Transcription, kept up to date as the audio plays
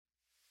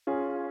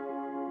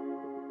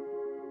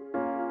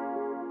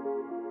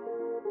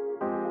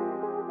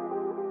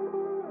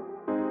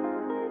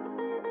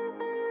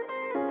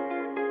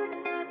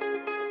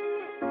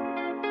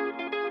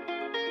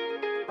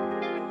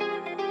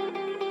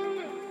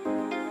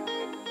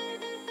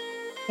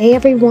Hey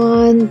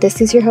everyone,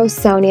 this is your host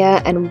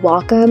Sonia, and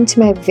welcome to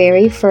my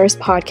very first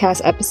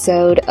podcast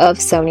episode of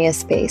Sonia's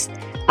Space.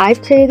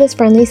 I've created this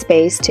friendly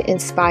space to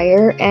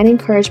inspire and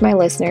encourage my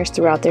listeners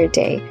throughout their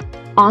day.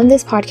 On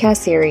this podcast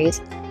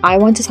series, I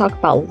want to talk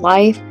about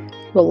life,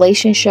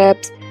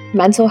 relationships,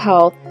 mental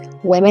health,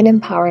 women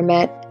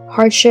empowerment,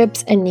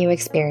 hardships, and new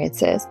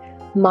experiences.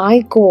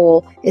 My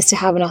goal is to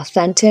have an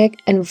authentic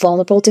and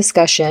vulnerable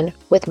discussion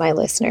with my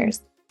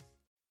listeners.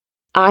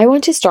 I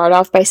want to start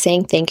off by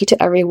saying thank you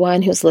to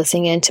everyone who's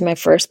listening in to my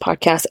first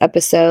podcast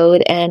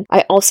episode. And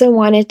I also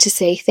wanted to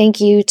say thank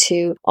you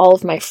to all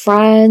of my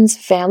friends,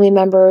 family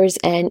members,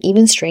 and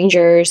even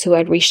strangers who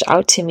had reached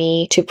out to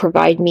me to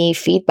provide me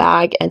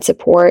feedback and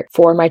support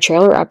for my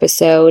trailer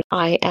episode.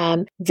 I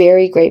am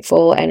very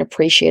grateful and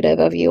appreciative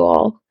of you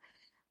all.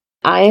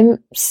 I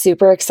am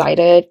super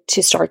excited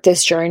to start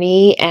this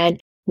journey, and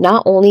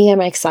not only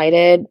am I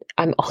excited,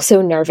 I'm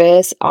also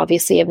nervous.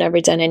 Obviously, I've never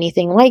done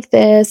anything like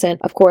this. And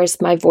of course,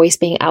 my voice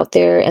being out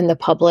there in the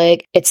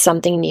public, it's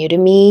something new to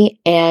me.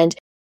 And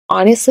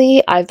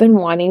honestly, I've been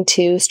wanting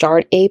to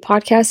start a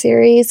podcast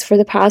series for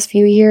the past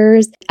few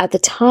years. At the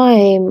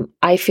time,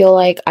 I feel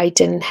like I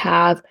didn't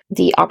have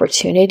the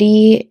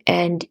opportunity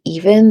and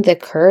even the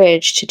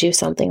courage to do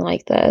something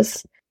like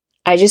this.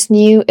 I just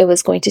knew it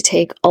was going to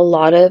take a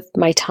lot of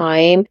my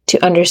time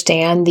to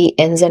understand the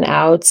ins and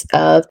outs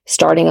of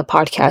starting a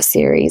podcast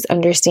series,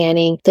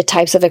 understanding the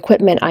types of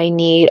equipment I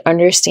need,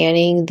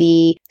 understanding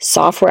the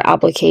software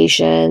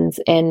applications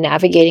and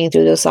navigating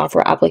through those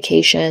software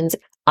applications.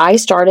 I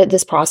started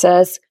this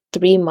process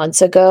 3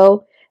 months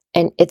ago,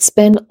 and it's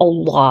been a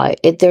lot.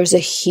 There's a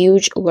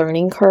huge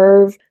learning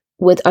curve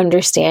with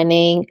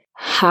understanding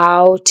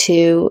how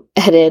to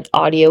edit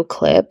audio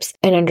clips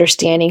and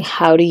understanding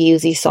how to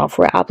use these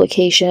software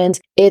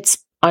applications. It's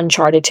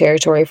uncharted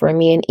territory for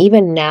me. And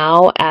even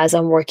now, as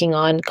I'm working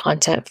on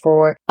content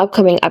for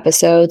upcoming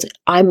episodes,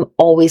 I'm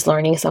always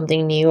learning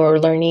something new or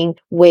learning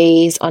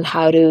ways on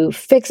how to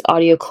fix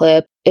audio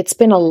clip. It's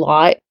been a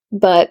lot,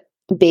 but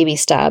baby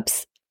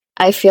steps.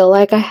 I feel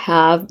like I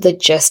have the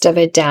gist of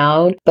it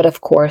down, but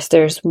of course,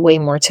 there's way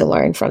more to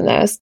learn from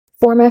this.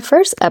 For my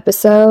first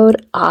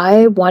episode,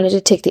 I wanted to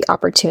take the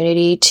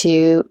opportunity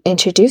to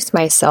introduce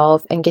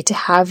myself and get to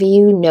have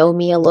you know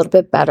me a little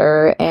bit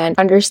better and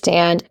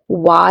understand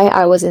why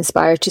I was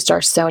inspired to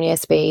start Sonia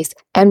Space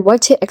and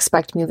what to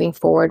expect moving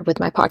forward with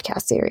my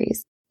podcast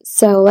series.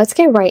 So let's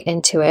get right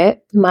into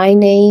it. My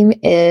name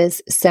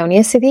is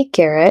Sonia Siddiq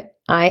Garrett.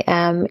 I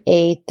am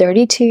a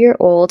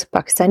 32-year-old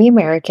Pakistani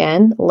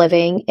American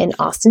living in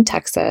Austin,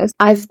 Texas.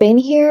 I've been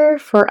here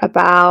for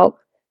about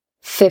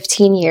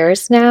 15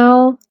 years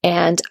now,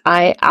 and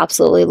I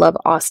absolutely love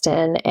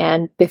Austin.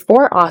 And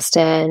before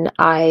Austin,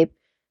 I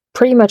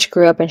pretty much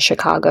grew up in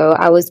Chicago.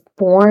 I was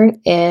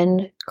born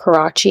in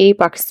Karachi,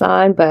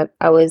 Pakistan, but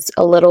I was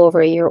a little over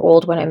a year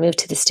old when I moved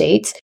to the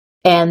States.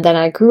 And then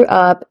I grew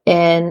up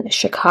in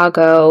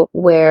Chicago,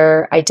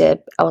 where I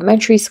did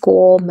elementary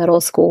school, middle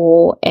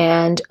school,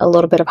 and a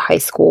little bit of high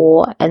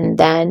school, and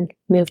then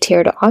moved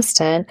here to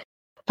Austin.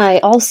 I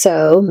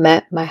also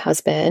met my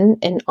husband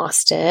in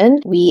Austin.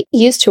 We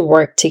used to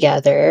work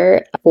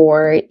together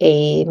for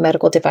a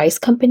medical device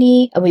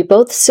company, and we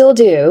both still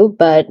do,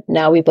 but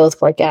now we both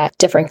work at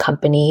different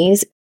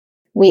companies.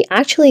 We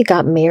actually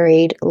got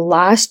married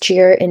last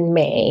year in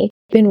May.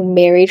 Been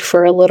married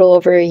for a little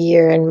over a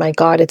year, and my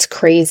God, it's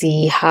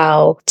crazy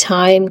how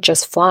time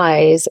just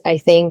flies. I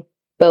think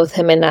both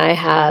him and I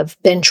have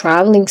been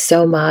traveling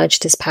so much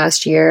this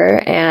past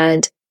year,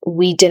 and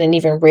we didn't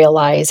even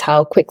realize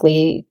how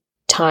quickly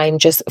time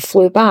just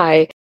flew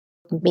by.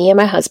 Me and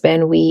my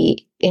husband,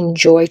 we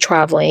enjoy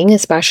traveling,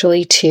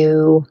 especially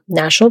to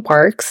national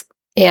parks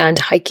and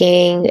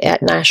hiking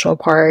at national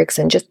parks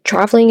and just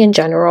traveling in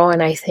general.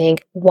 And I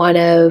think one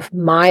of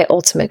my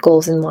ultimate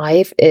goals in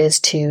life is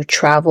to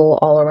travel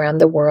all around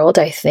the world.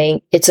 I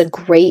think it's a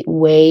great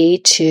way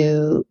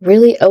to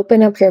really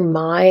open up your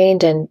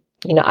mind. And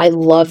I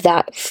love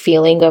that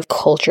feeling of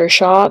culture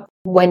shock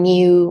when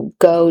you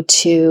go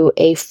to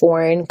a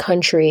foreign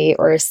country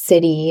or a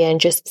city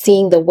and just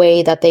seeing the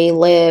way that they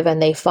live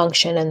and they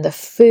function and the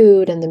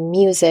food and the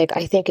music.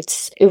 I think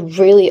it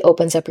really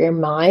opens up your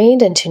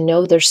mind, and to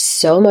know there's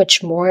so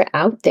much more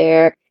out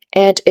there,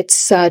 and it's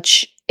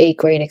such a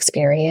great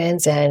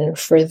experience. And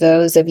for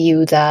those of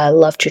you that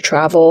love to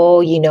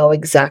travel, you know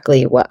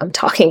exactly what I'm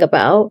talking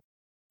about.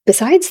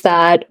 Besides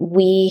that,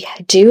 we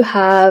do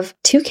have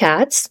 2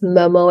 cats,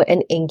 Momo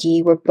and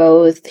Ingy. We're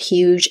both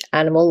huge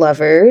animal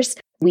lovers.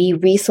 We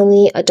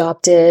recently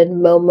adopted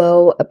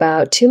Momo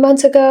about 2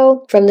 months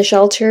ago from the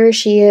shelter.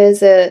 She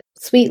is a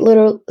sweet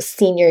little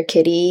senior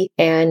kitty,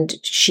 and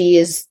she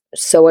is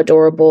so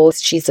adorable.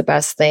 She's the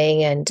best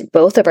thing. And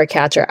both of our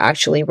cats are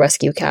actually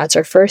rescue cats.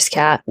 Our first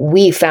cat,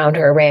 we found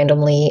her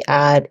randomly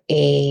at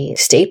a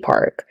state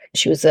park.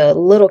 She was a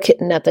little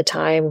kitten at the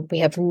time. We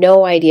have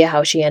no idea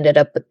how she ended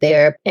up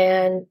there.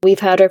 And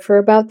we've had her for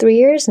about 3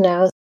 years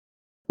now.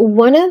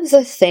 One of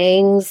the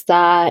things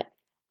that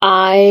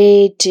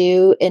I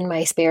do in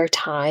my spare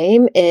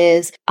time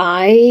is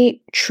I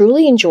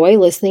truly enjoy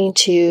listening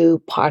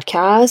to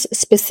podcasts,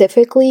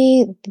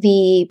 specifically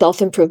the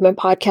self-improvement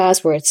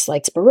podcast where it's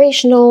like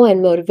inspirational and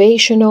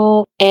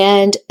motivational.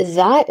 And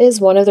that is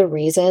one of the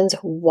reasons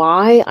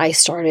why I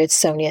started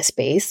Sonia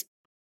Space.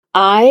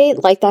 I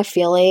like that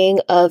feeling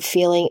of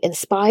feeling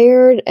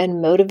inspired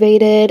and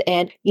motivated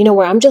and,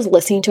 where I'm just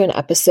listening to an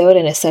episode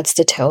and it sets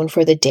the tone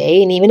for the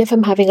day. And even if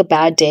I'm having a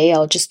bad day,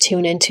 I'll just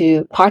tune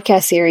into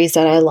podcast series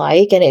that I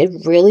like and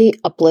it really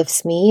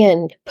uplifts me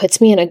and puts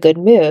me in a good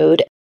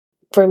mood.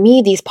 For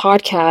me, these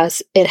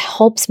podcasts, it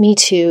helps me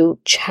to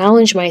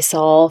challenge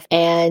myself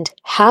and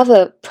have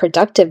a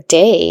productive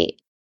day.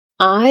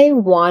 I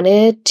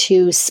wanted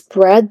to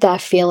spread that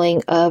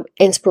feeling of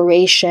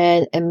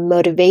inspiration and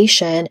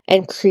motivation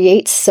and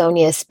create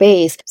Sonia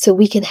Space so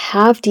we can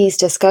have these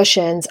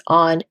discussions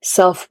on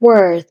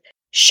self-worth,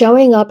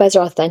 showing up as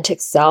our authentic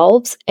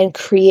selves, and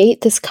create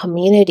this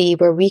community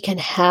where we can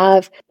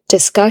have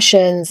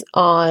discussions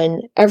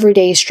on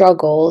everyday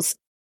struggles.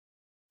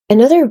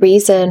 Another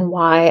reason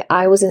why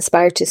I was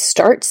inspired to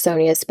start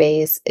Sonia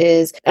Space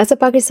is, as a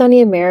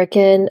Pakistani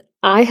American,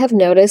 I have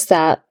noticed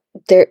that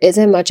there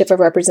isn't much of a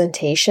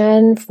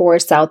representation for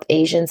South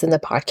Asians in the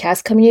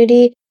podcast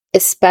community,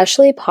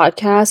 especially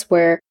podcasts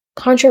where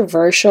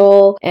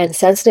controversial and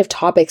sensitive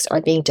topics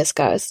are being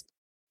discussed.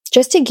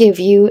 Just to give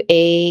you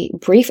a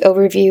brief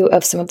overview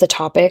of some of the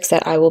topics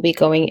that I will be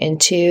going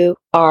into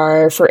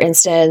are, for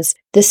instance,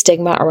 the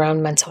stigma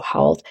around mental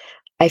health.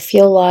 I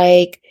feel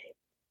like,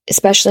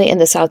 especially in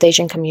the South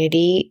Asian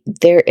community,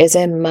 there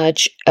isn't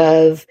much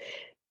of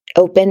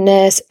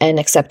openness and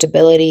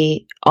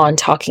acceptability on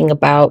talking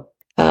about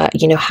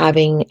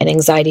having an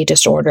anxiety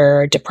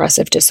disorder,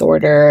 depressive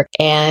disorder,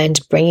 and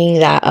bringing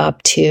that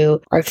up to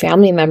our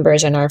family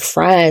members and our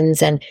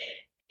friends. And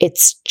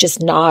it's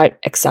just not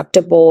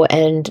acceptable.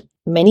 And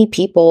many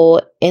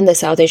people in the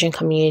South Asian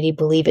community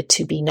believe it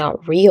to be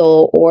not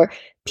real, or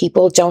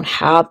people don't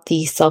have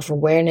the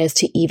self-awareness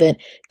to even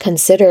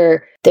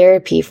consider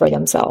therapy for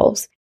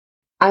themselves.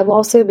 I will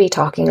also be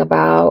talking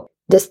about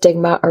the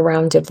stigma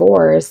around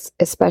divorce,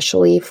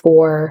 especially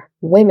for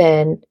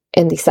women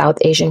in the South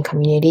Asian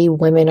community.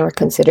 Women are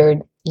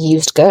considered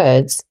used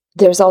goods.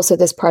 There's also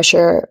this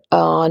pressure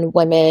on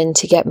women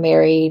to get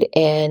married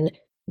in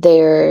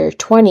their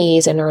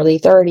 20s and early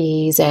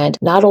 30s. And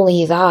not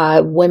only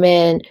that,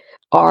 women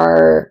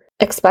are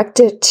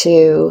expected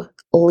to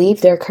leave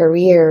their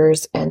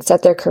careers and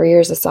set their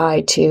careers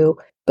aside to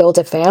build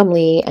a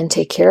family and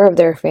take care of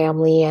their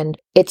family. And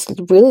it's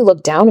really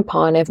looked down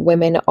upon if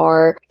women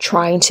are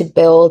trying to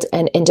build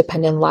an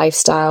independent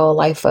lifestyle, a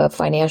life of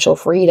financial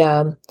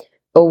freedom,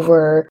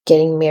 over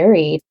getting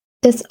married.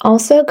 This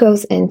also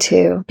goes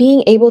into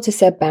being able to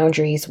set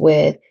boundaries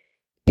with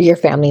your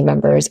family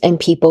members and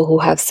people who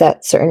have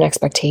set certain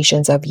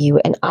expectations of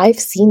you. And I've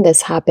seen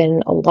this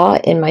happen a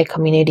lot in my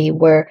community,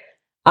 where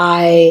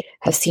I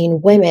have seen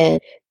women,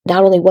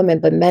 not only women,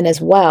 but men as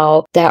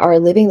well, that are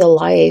living the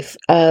life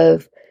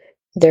of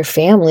their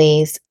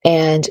families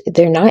and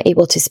they're not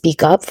able to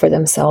speak up for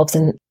themselves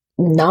and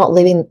not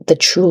living the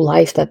true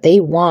life that they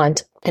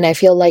want. And I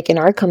feel like in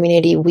our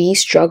community, we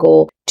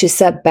struggle to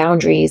set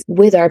boundaries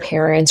with our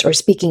parents or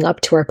speaking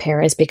up to our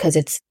parents because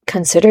it's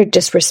considered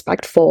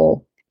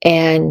disrespectful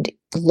and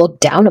looked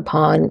down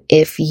upon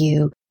if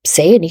you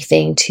say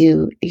anything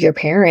to your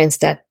parents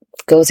that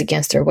goes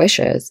against their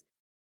wishes.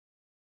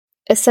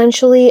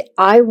 Essentially,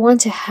 I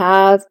want to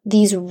have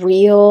these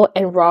real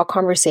and raw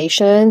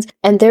conversations,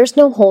 and there's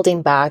no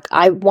holding back.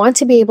 I want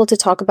to be able to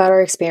talk about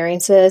our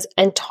experiences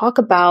and talk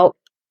about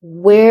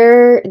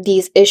where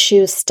these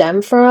issues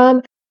stem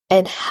from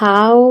and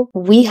how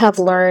we have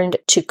learned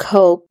to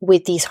cope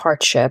with these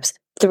hardships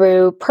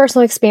through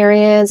personal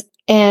experience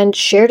and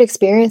shared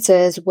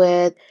experiences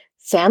with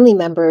family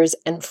members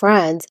and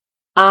friends.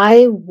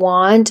 I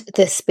want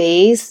the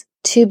space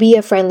to be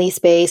a friendly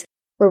space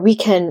where we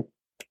can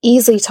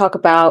easily talk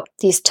about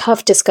these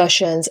tough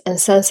discussions and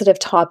sensitive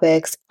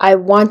topics. I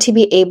want to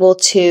be able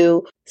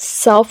to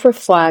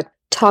self-reflect,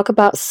 talk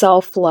about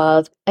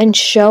self-love, and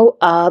show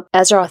up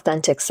as our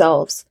authentic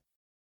selves.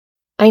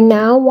 I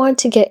now want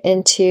to get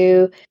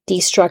into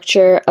the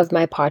structure of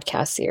my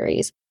podcast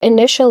series.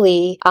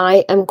 Initially,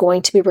 I am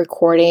going to be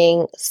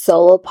recording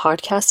solo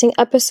podcasting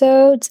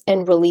episodes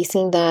and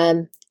releasing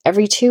them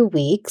every 2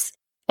 weeks.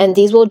 And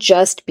these will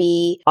just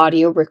be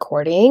audio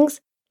recordings.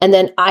 And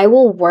then I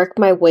will work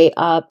my way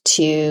up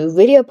to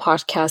video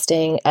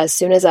podcasting as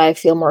soon as I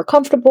feel more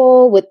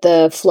comfortable with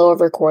the flow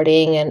of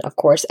recording and, of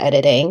course,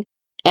 editing.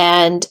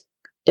 And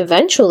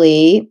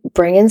eventually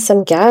bring in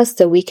some guests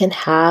so we can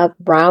have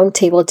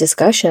roundtable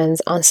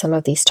discussions on some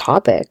of these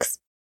topics.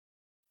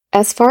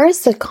 As far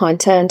as the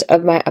content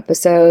of my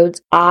episodes,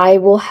 I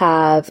will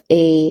have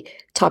a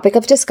topic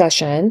of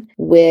discussion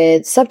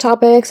with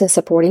subtopics and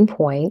supporting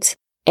points.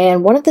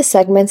 And one of the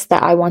segments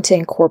that I want to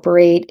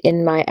incorporate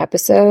in my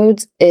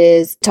episodes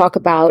is talk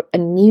about a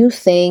new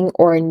thing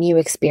or a new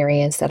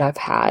experience that I've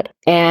had.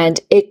 And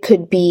it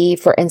could be,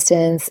 for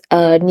instance,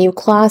 a new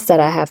class that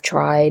I have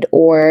tried,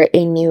 or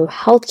a new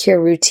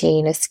healthcare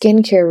routine, a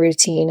skincare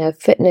routine, a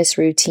fitness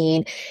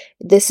routine.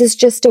 This is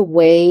just a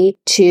way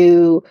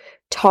to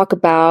talk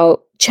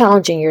about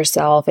challenging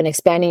yourself and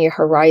expanding your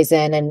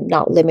horizon and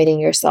not limiting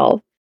yourself.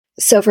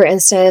 So for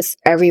instance,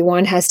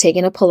 everyone has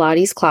taken a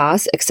Pilates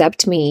class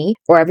except me,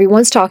 or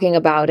everyone's talking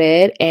about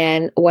it.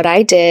 And what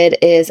I did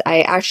is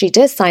I actually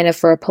did sign up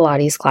for a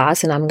Pilates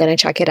class, and I'm going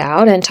to check it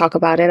out and talk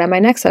about it on my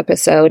next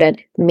episode.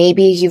 And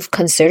maybe you've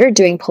considered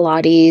doing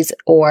Pilates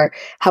or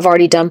have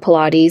already done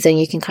Pilates, and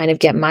you can kind of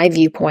get my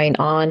viewpoint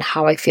on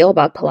how I feel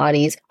about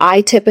Pilates.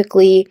 I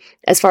typically,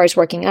 as far as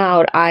working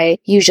out, I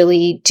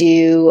usually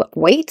do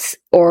weights,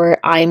 or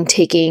I'm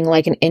taking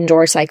like an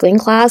indoor cycling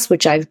class,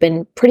 which I've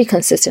been pretty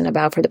consistent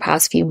about for the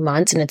past few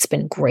months, and it's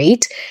been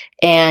great.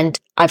 And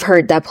I've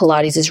heard that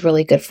Pilates is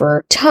really good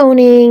for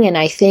toning, and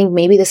I think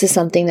maybe this is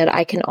something that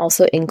I can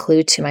also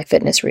include to my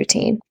fitness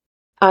routine.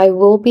 I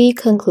will be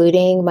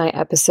concluding my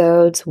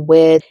episodes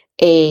with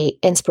a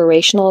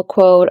inspirational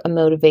quote, a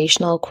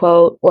motivational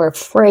quote, or a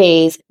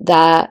phrase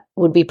that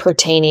would be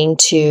pertaining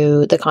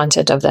to the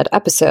content of that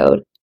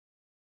episode.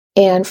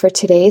 And for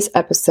today's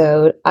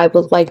episode, I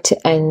would like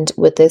to end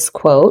with this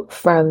quote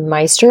from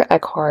Meister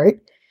Eckhart.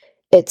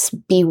 It's,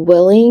 "Be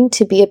willing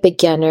to be a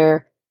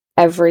beginner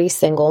every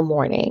single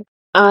morning."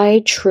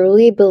 I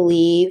truly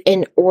believe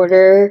in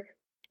order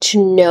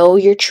to know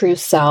your true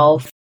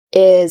self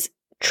is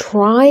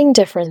trying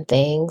different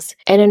things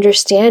and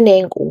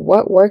understanding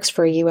what works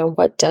for you and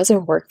what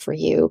doesn't work for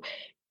you.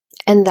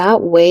 And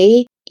that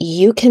way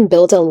you can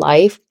build a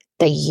life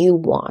that you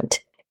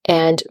want.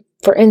 And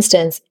for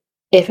instance,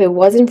 if it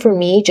wasn't for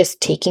me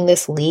just taking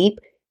this leap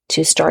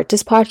to start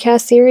this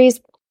podcast series,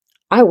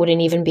 I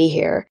wouldn't even be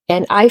here.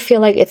 And I feel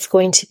like it's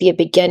going to be a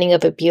beginning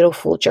of a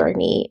beautiful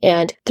journey.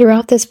 And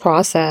throughout this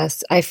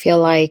process, I feel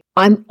like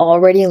I'm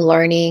already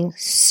learning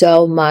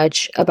so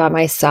much about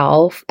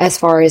myself as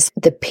far as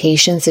the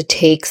patience it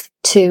takes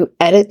to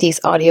edit these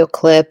audio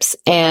clips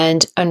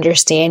and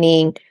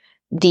understanding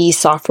the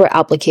software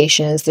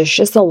applications. There's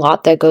just a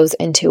lot that goes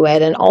into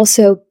it. And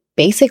also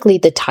basically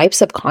the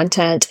types of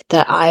content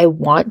that I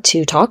want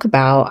to talk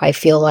about. I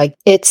feel like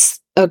it's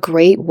a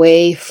great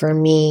way for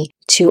me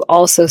to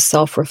also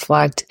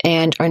self-reflect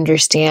and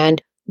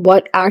understand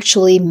what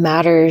actually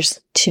matters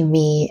to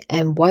me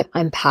and what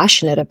I'm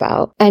passionate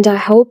about. And I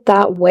hope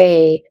that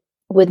way,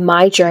 with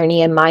my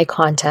journey and my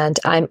content,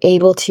 I'm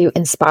able to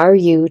inspire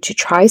you to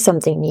try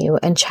something new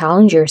and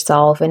challenge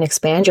yourself and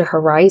expand your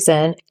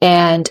horizon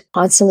and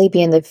constantly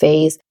be in the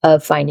phase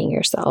of finding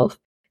yourself.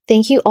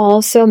 Thank you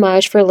all so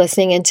much for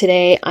listening in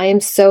today. I am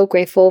so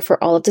grateful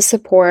for all of the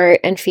support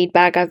and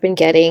feedback I've been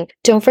getting.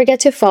 Don't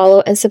forget to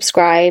follow and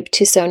subscribe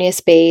to Sonia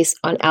Space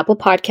on Apple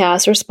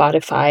Podcasts or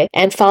Spotify,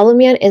 and follow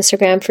me on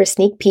Instagram for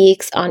sneak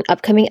peeks on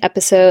upcoming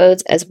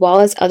episodes as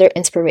well as other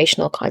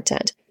inspirational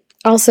content.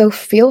 Also,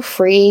 feel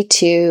free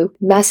to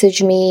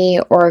message me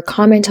or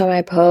comment on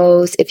my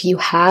post if you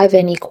have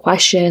any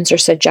questions or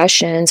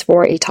suggestions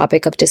for a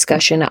topic of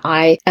discussion.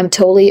 I am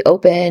totally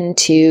open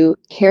to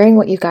hearing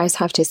what you guys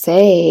have to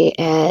say.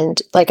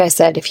 And like I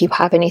said, if you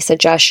have any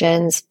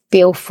suggestions,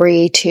 feel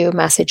free to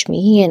message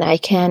me and I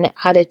can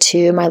add it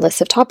to my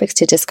list of topics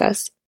to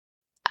discuss.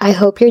 I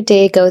hope your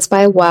day goes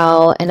by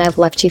well and I've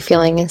left you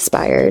feeling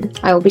inspired.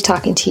 I will be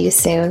talking to you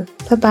soon.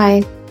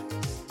 Bye-bye.